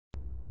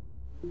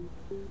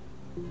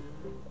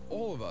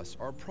All of us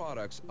are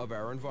products of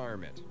our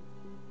environment.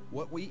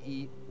 What we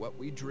eat, what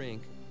we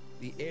drink,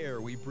 the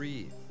air we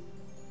breathe.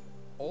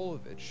 All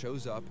of it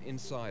shows up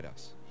inside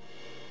us.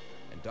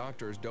 And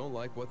doctors don't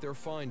like what they're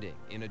finding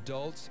in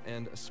adults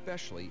and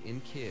especially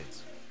in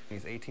kids.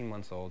 He's 18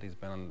 months old. He's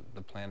been on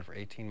the planet for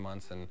 18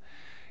 months, and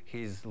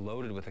he's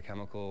loaded with a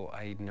chemical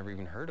I'd never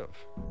even heard of.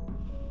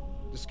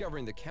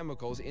 Discovering the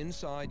chemicals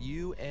inside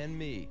you and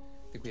me.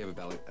 I think we have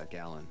about a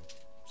gallon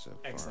so far.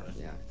 Excellent.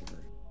 Yeah, I think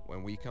we're...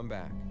 When we come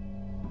back.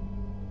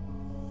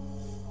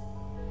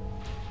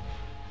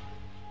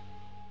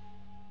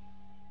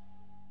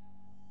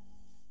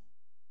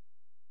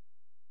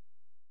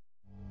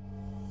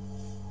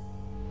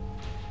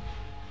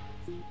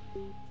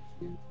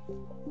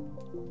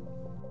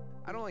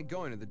 I don't like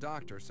going to the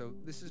doctor, so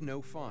this is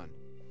no fun.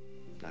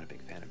 Not a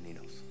big fan of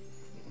needles.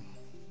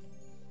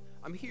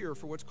 I'm here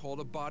for what's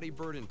called a body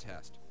burden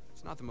test.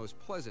 It's not the most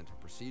pleasant of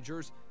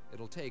procedures.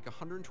 It'll take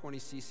 120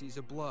 cc's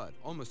of blood,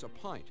 almost a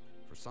pint,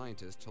 for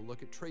scientists to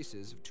look at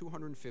traces of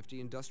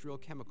 250 industrial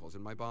chemicals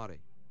in my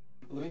body.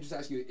 Let me just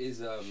ask you,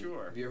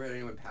 Sure. Have you ever had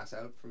anyone pass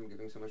out from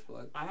giving so much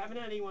blood? I haven't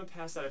had anyone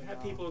pass out. I've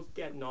had people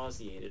get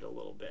nauseated a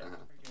little bit.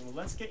 Well,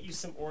 let's get you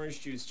some orange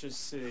juice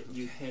just so that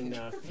you can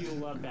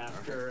fuel up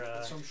after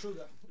some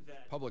sugar.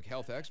 Public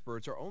health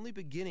experts are only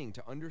beginning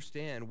to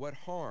understand what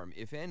harm,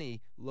 if any,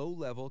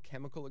 low-level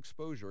chemical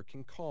exposure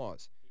can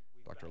cause.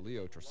 Dr.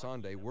 Leo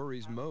Trasande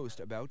worries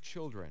most about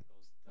children.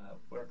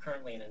 We're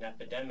currently in an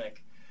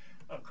epidemic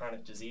of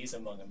chronic disease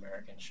among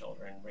American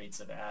children. Rates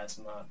of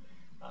asthma,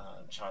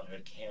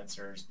 childhood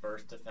cancers,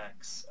 birth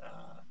defects,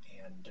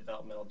 and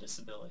developmental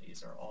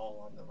disabilities are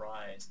all on the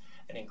rise,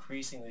 and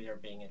increasingly are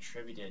being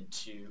attributed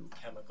to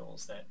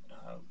chemicals that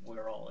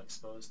we're all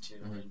exposed to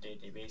on a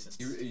day-to-day basis.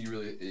 You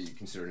really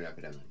consider it an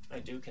epidemic? I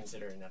do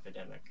consider it an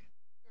epidemic.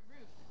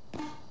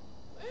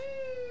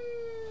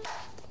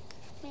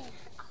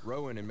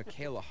 Rowan and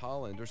Michaela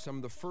Holland are some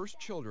of the first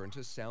children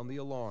to sound the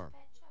alarm.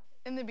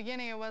 In the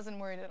beginning, I wasn't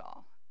worried at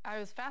all. I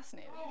was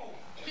fascinated.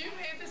 You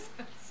made this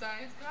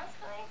science class?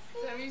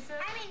 Is that what you said?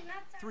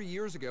 3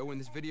 years ago, when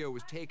this video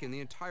was taken,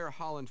 the entire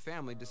Holland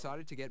family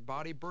decided to get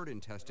body burden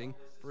testing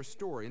for a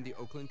story in the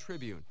Oakland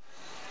Tribune.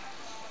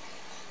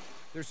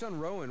 Their son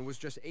Rowan was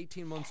just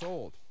 18 months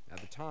old. At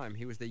the time,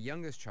 he was the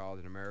youngest child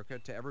in America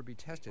to ever be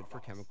tested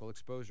for chemical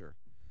exposure.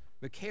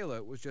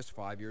 Michaela was just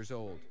 5 years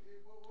old.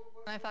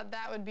 I thought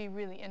that would be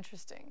really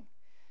interesting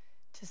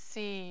to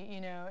see,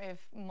 you know, if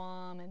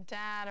mom and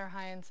dad are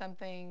high in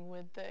something,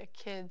 would the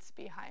kids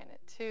be high in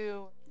it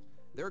too?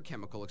 Their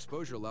chemical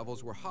exposure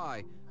levels were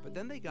high, but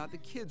then they got the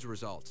kids'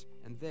 results,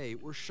 and they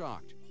were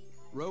shocked.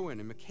 Rowan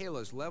and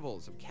Michaela's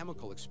levels of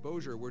chemical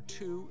exposure were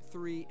 2,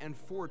 3, and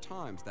 4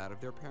 times that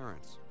of their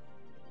parents.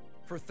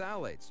 For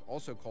phthalates,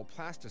 also called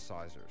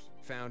plasticizers,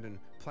 found in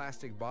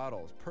plastic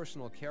bottles,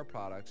 personal care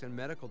products, and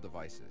medical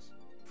devices.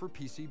 For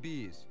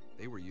PCBs,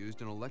 they were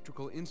used in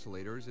electrical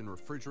insulators in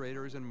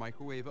refrigerators and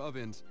microwave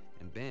ovens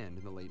and banned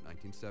in the late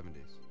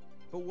 1970s.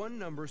 But one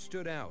number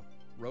stood out,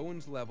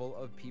 Rowan's level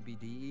of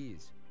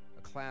PBDEs,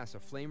 a class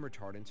of flame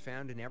retardants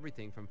found in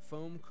everything from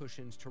foam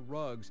cushions to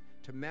rugs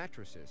to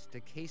mattresses to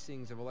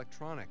casings of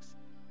electronics.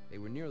 They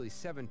were nearly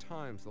 7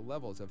 times the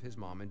levels of his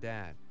mom and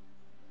dad.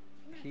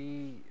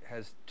 He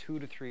has 2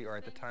 to 3, or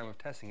at the time of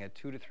testing, had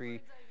 2 to 3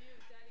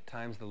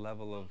 times the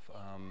level of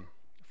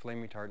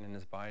flame retardant in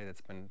his body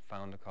that's been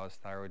found to cause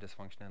thyroid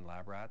dysfunction in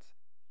lab rats.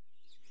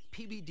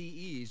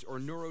 PBDEs are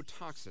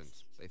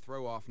neurotoxins. They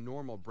throw off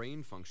normal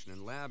brain function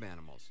in lab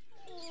animals.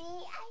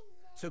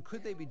 So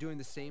could they be doing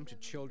the same to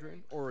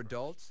children or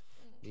adults?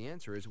 The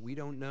answer is we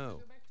don't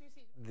know.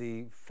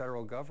 The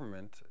federal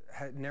government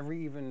had never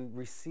even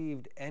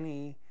received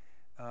any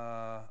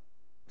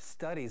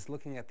studies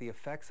looking at the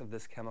effects of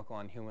this chemical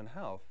on human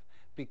health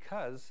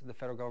because the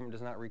federal government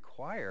does not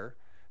require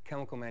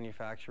chemical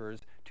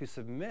manufacturers to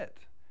submit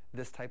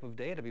this type of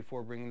data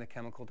before bringing the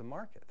chemical to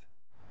market.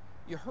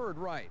 You heard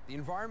right. The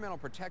Environmental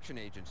Protection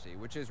Agency,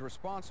 which is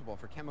responsible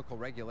for chemical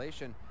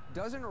regulation,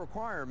 doesn't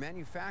require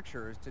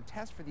manufacturers to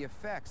test for the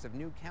effects of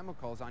new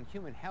chemicals on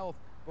human health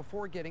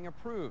before getting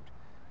approved.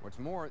 What's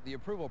more, the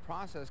approval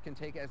process can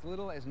take as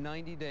little as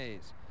 90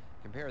 days.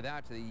 Compare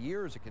that to the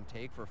years it can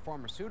take for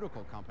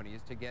pharmaceutical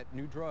companies to get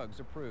new drugs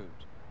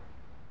approved.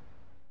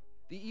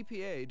 The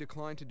EPA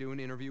declined to do an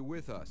interview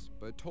with us,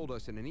 but told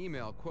us in an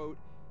email, quote,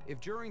 if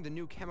during the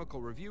new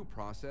chemical review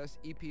process,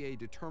 EPA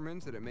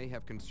determines that it may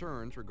have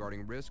concerns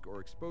regarding risk or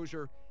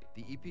exposure,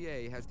 the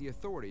EPA has the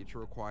authority to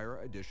require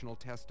additional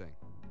testing.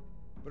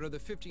 But of the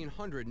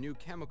 1,500 new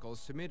chemicals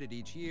submitted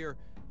each year,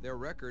 their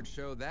records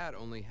show that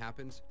only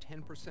happens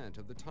 10%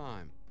 of the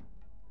time.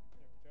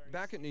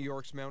 Back at New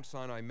York's Mount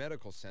Sinai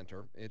Medical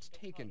Center, it's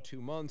taken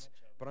 2 months,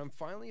 but I'm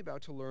finally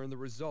about to learn the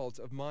results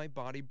of my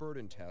body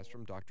burden test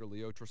from Dr.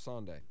 Leo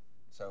Trasande.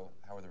 So,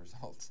 how are the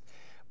results?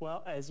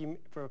 Well, as you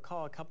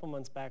recall, a couple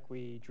months back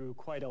we drew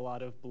quite a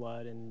lot of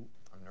blood and...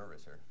 I'm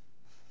nervous here.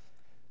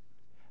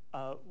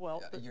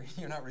 Well... Yeah,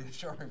 you're not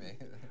reassuring me.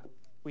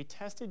 We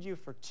tested you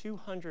for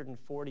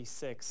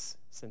 246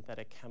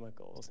 synthetic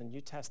chemicals, and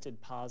you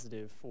tested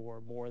positive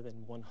for more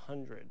than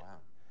 100. Wow.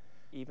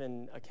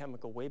 Even a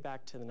chemical way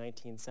back to the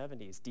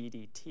 1970s,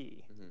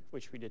 DDT,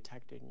 which we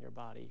detected in your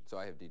body. So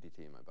I have DDT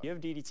in my body. You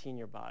have DDT in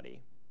your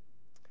body.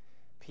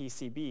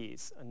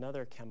 PCBs,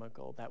 another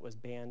chemical that was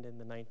banned in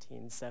the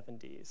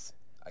 1970s.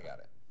 I got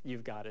it.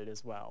 You've got it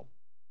as well.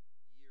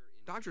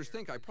 Doctors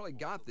think I probably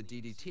got the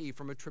DDT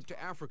from a trip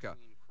to Africa.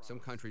 Some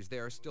countries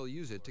there still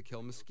use it to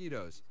kill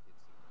mosquitoes.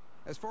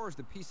 As far as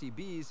the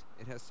PCBs,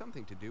 it has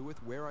something to do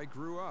with where I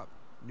grew up,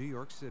 New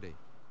York City.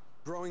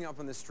 Growing up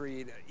on the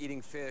street,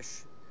 eating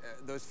fish,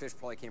 those fish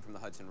probably came from the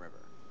Hudson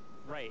River.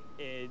 Right.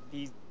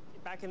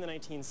 Back in the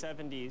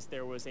 1970s,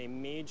 there was a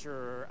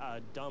major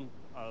dump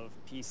of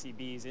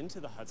PCBs into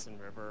the Hudson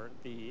River.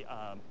 The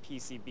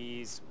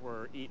PCBs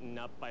were eaten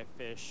up by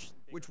fish.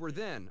 Which were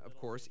then, of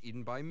course,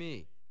 eaten by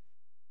me.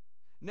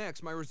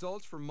 Next, my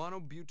results for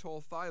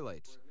monobutyl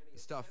phthalates, the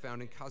stuff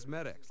found in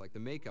cosmetics, like the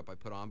makeup I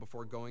put on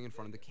before going in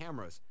front of the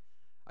cameras.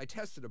 I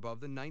tested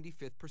above the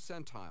 95th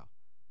percentile.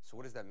 So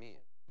what does that mean?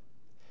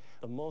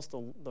 The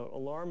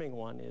alarming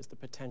one is the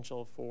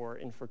potential for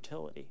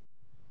infertility.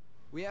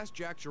 We asked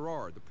Jack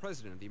Gerard, the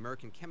president of the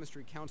American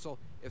Chemistry Council,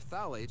 if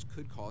phthalates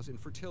could cause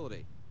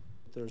infertility.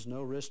 There's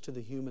no risk to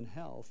the human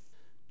health.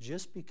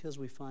 Just because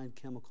we find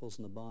chemicals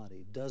in the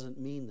body doesn't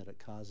mean that it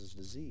causes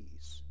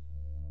disease.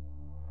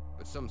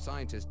 But some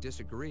scientists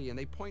disagree, and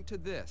they point to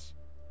this.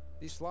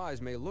 These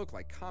flies may look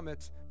like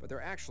comets, but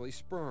they're actually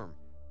sperm.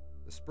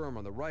 The sperm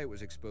on the right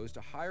was exposed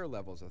to higher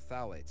levels of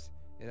phthalates.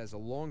 It has a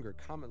longer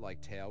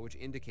comet-like tail, which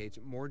indicates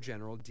more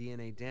general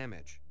DNA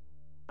damage.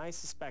 I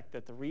suspect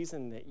that the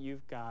reason that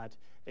you've got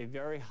a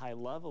very high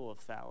level of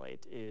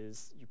phthalate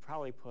is you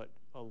probably put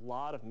a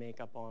lot of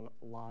makeup on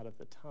a lot of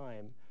the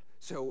time.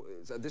 So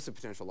this is a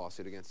potential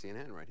lawsuit against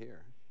CNN right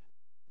here.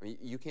 I mean,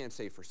 you can't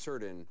say for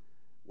certain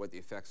what the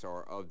effects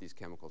are of these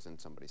chemicals in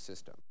somebody's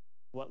system.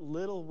 What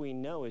little we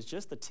know is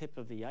just the tip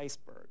of the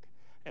iceberg.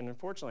 And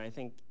unfortunately, I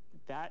think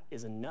that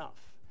is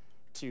enough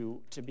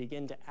to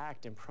begin to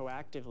act and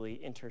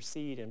proactively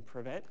intercede and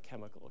prevent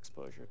chemical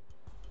exposure.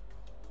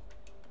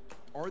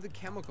 Are the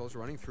chemicals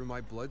running through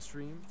my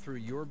bloodstream, through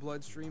your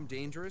bloodstream,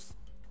 dangerous?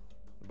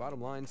 The bottom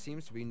line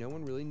seems to be no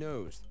one really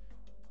knows.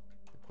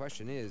 The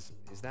question is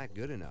that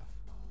good enough?